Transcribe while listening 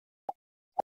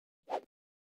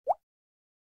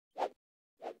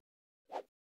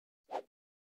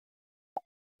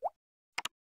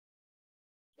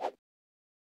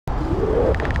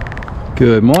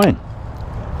Good morning.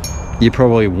 You're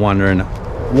probably wondering,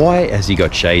 why has he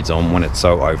got shades on when it's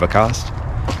so overcast?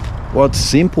 Well, it's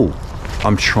simple.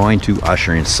 I'm trying to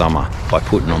usher in summer by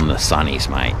putting on the sunnies,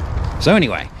 mate. So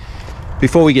anyway,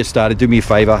 before we get started, do me a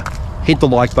favor, hit the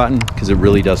like button, because it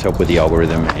really does help with the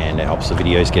algorithm and it helps the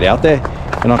videos get out there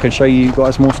and I can show you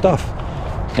guys more stuff.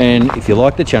 And if you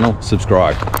like the channel,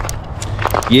 subscribe.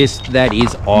 Yes, that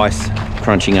is ice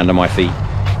crunching under my feet.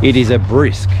 It is a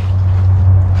brisk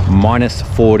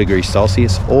 -4 degrees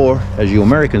Celsius, or as you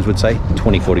Americans would say,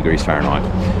 24 degrees Fahrenheit.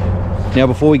 Now,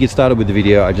 before we get started with the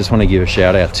video, I just want to give a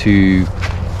shout out to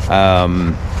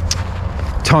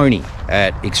Tony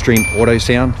at Extreme Auto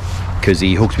Sound, because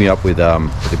he hooked me up with a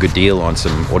good deal on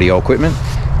some audio equipment.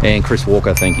 And Chris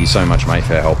Walker, thank you so much, mate,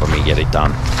 for helping me get it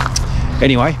done.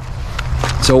 Anyway,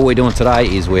 so what we're doing today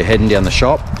is we're heading down the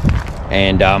shop,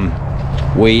 and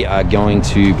we are going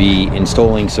to be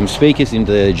installing some speakers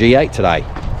into the G8 today.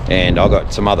 And I've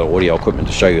got some other audio equipment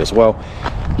to show you as well.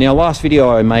 Now, last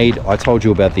video I made, I told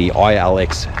you about the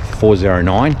ILX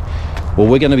 409. Well,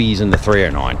 we're going to be using the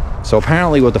 309. So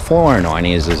apparently what the 409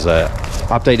 is a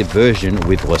updated version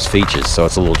with less features, so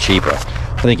it's a little cheaper.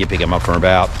 I think you pick them up for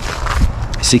about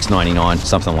 $6.99,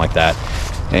 something like that.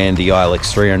 And the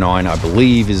ILX 309, I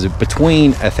believe, is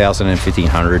between $1,000 and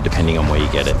 $1,500, depending on where you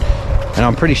get it. And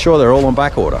I'm pretty sure they're all on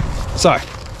back order. So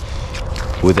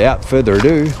without further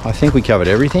ado, I think we covered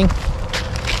everything.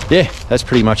 Yeah, that's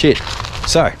pretty much it.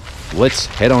 So let's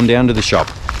head on down to the shop.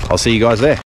 I'll see you guys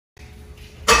there.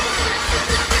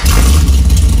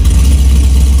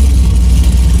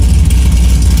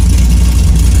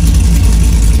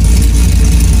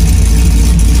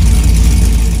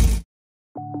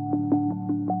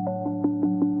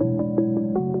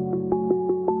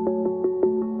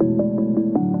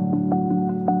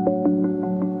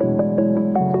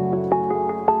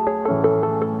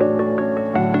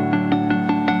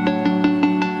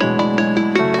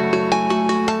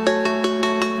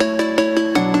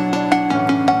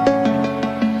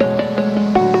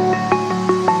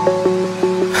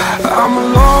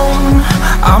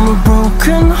 I'm a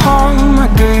broken home. I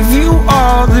gave you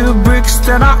all the bricks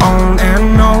that I own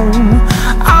and know.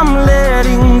 I'm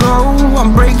letting go.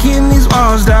 I'm breaking these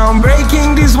walls down,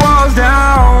 breaking these walls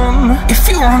down. If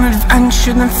you want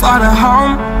adventure, then fly to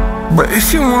home. But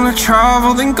if you wanna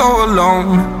travel, then go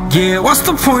alone. Yeah, what's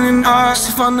the point in us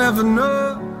if I never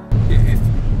know?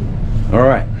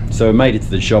 Alright, so we made it to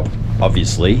the shop,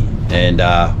 obviously, and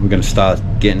we're going to start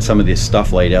getting some of this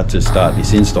stuff laid out to start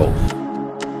this install.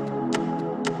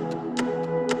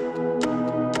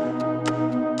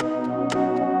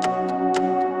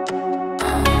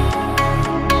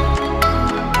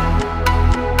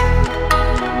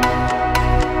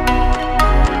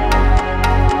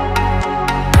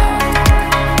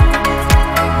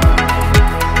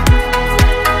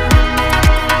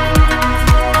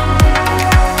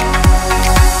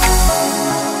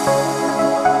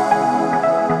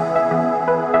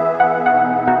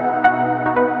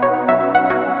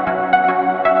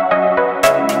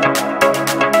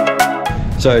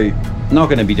 So, not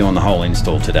going to be doing the whole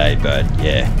install today, but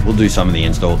yeah, we'll do some of the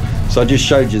install. So I just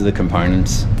showed you the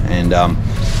components, and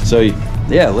so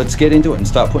yeah, let's get into it and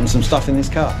start putting some stuff in this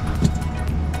car.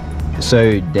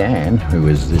 So Dan, who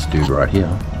is this dude right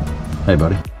here, hey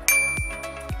buddy,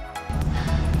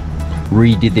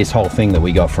 redid this whole thing that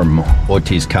we got from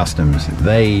AUSSIE Customs.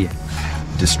 They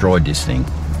destroyed this thing.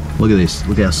 Look at this,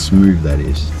 look how smooth that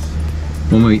is.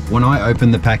 When I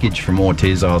opened the package from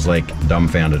AUSSIE, I was like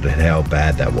dumbfounded at how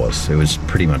bad that was. It was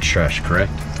pretty much trash,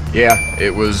 correct? Yeah,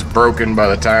 it was broken by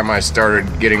the time I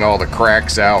started getting all the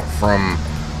cracks out from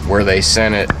where they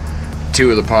sent it. 2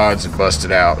 of the pods had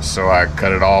busted out, so I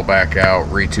cut it all back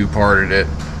out, re-2-parted it,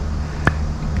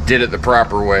 did it the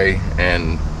proper way,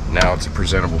 and now it's a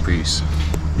presentable piece.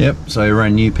 Yep, so I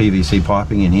ran new PVC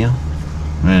piping in here,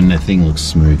 and the thing looks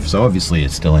smooth. So obviously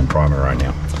it's still in primer right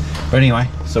now. But anyway,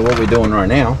 so what we're doing right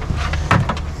now,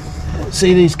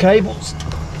 see these cables?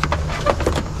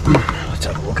 Let's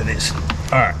have a look at this.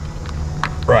 All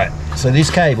right, so this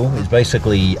cable is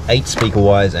basically 8 speaker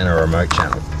wires and a remote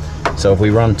channel. So if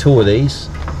we run 2 of these,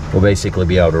 we'll basically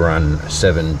be able to run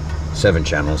seven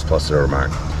channels plus the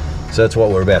remote. So that's what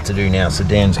we're about to do now. So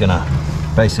Dan's gonna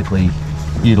basically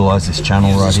utilize this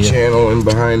channel right here. Channel in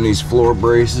behind these floor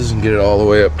braces and get it all the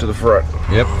way up to the front.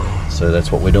 Yep, so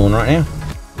that's what we're doing right now.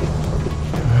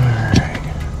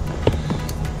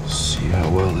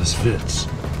 Well, this fits.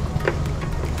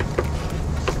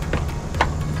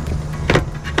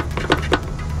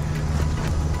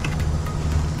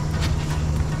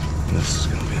 This is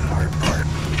gonna be the hard part.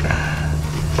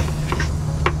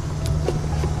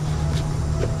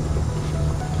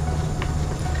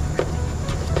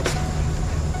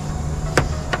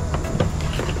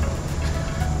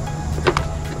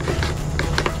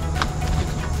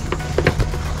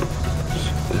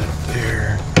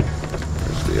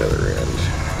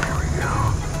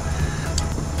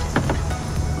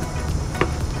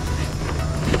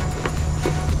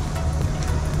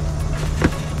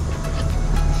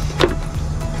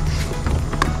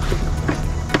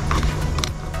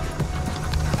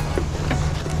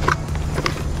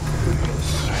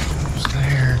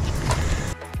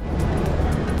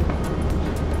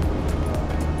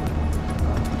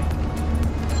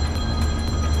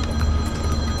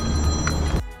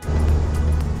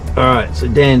 So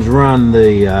Dan's run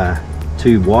the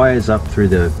 2 wires up through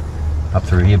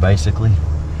here basically,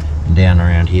 and down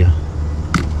around here.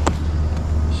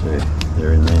 So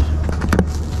they're in there.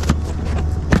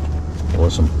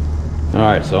 Awesome.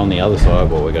 Alright, so on the other side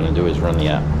what we're going to do is run the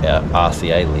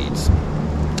RCA leads.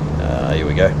 Here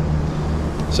we go.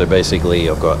 So basically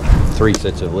I've got 3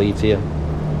 sets of leads here,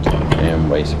 and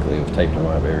basically we've taped them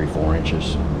up every 4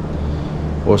 inches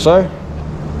or so,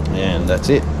 and that's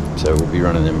it. So we'll be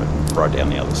running them right down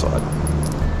the other side.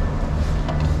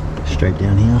 Straight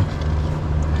down here,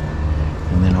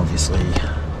 and then obviously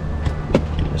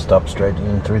just up straight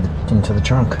in through into the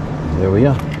trunk. There we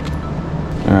are.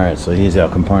 Alright, so here's our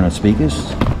component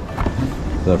speakers.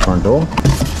 The front door.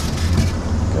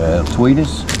 Our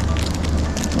tweeters.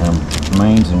 Our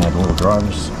mains and our little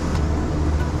drivers.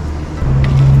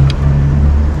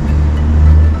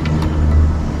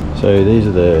 So these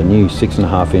are the new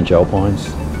 6.5-inch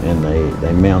Alpines, and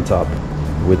they mount up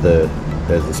with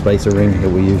there's the spacer ring that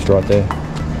we used right there,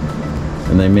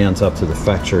 and they mount up to the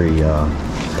factory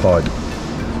pod.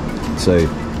 So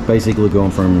basically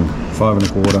going from 5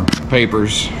 1/4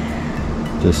 papers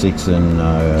to 6 and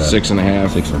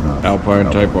 6.5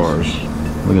 Alpine type R's.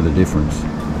 Look at the difference.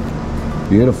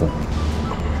 Beautiful.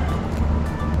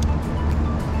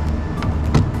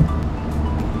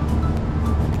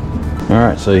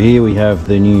 Alright, so here we have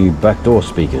the new backdoor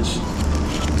speakers.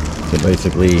 So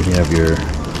basically you have your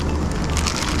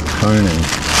cone and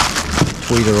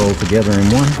tweeter all together in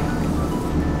one.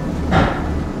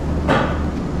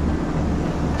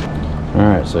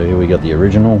 Alright, so here we got the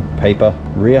original paper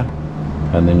rear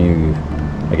and the new,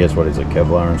 I guess what is it,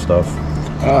 Kevlar and stuff.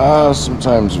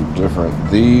 Sometimes they're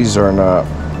different. These are not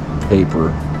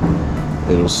paper.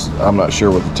 I'm not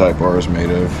sure what the type R is made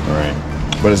of. Right.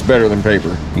 But it's better than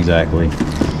paper. Exactly.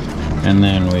 And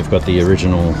then we've got the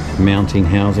original mounting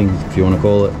housing, if you want to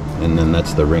call it, and then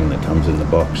that's the ring that comes in the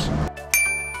box.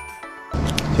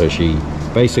 So she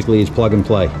basically is plug and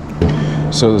play.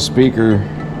 So the speaker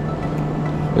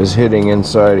is hitting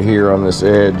inside here on this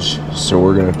edge, so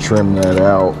we're going to trim that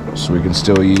out so we can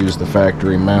still use the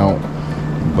factory mount,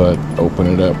 but open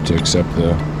it up to accept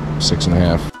the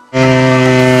 6.5.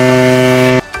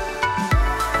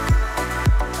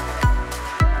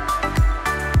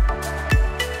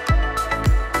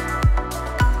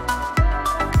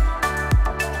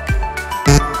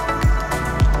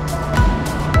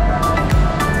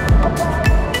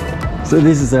 So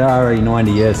this is the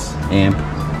RE90S amp.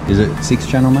 Is it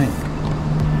 6-channel, mate?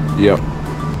 Yep.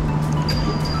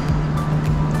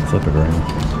 Flip it around.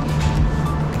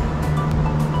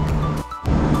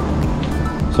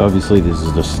 So obviously this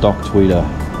is the stock tweeter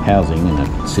housing and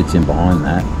it sits in behind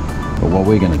that. But what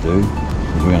we're going to do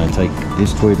is we're going to take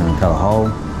this tweeter and cut a hole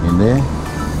in there,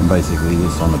 and basically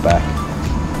this on the back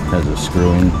has a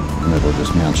screw in and it'll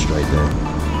just mount straight there.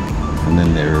 And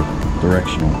then they're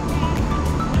directional.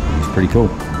 It's pretty cool.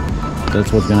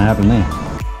 That's what's going to happen there.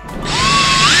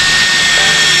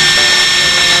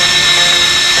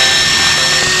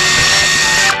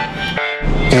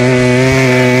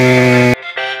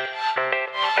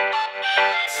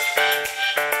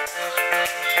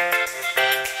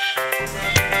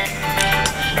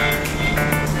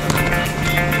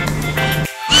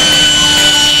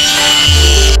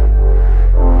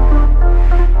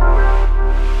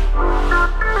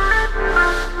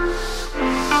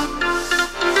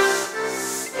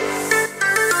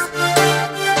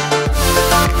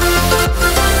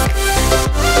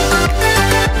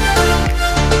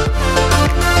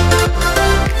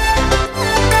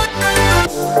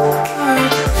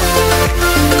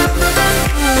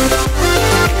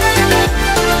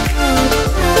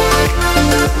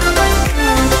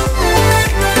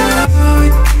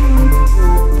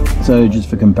 So just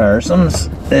for comparisons,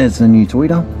 there's the new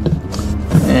tweeter,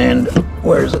 and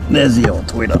where is it? There's the old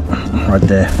tweeter, right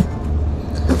there.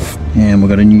 And we've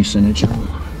got a new signature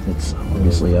that's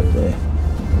obviously up there.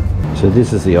 So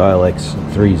this is the ILX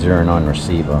 309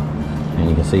 receiver, and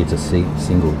you can see it's a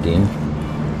single DIN.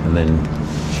 And then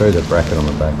show the bracket on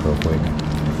the back real quick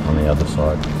on the other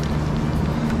side.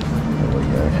 There we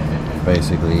go.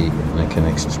 Basically, it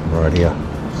connects right here.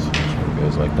 So it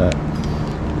goes like that,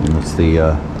 and that's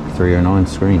the 309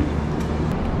 screen.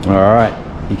 Alright,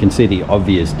 you can see the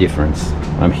obvious difference.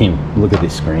 I mean, look at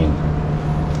this screen.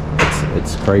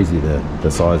 It's crazy the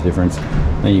size difference.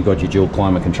 Then you've got your dual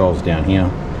climate controls down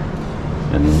here,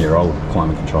 and your old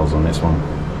climate controls on this one.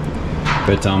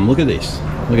 But look at this.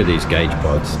 Look at these gauge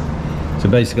pods. So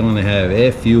basically they have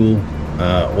air, fuel,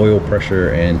 oil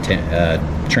pressure, and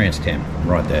trans temp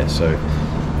right there. So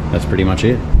that's pretty much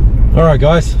it. Alright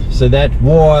guys, so that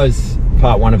was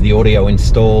part one of the audio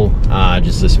install,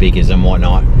 just the speakers and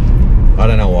whatnot. I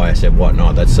don't know why I said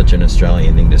whatnot, that's such an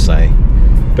Australian thing to say.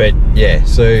 But yeah,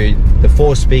 so the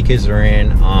 4 speakers are in.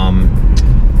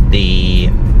 The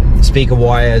speaker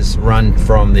wires run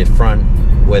from the front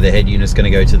where the head unit's going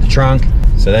to go to the trunk.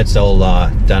 So that's all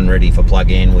done, ready for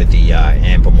plug in with the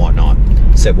amp and whatnot.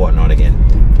 Said whatnot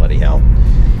again, bloody hell.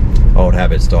 Old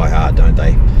habits die hard, don't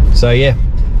they? So yeah,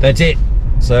 that's it.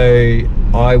 So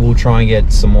I will try and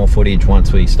get some more footage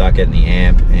once we start getting the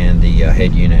amp and the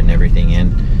head unit and everything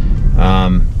in.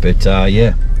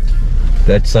 Yeah,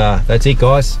 that's it,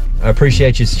 guys. I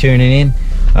appreciate you tuning in.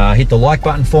 Hit the like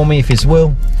button for me if you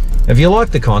will. If you like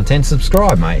the content,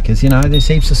 subscribe, mate, because you know there's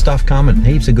heaps of stuff coming,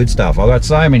 heaps of good stuff. I've got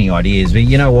so many ideas, but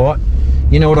you know what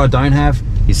I don't have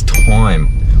is time.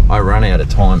 I run out of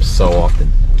time so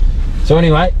often. So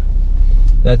anyway,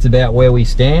 that's about where we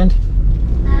stand.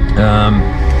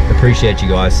 Appreciate you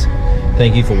guys.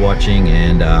 Thank you for watching,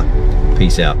 and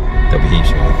peace out. There'll be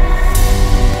heaps more.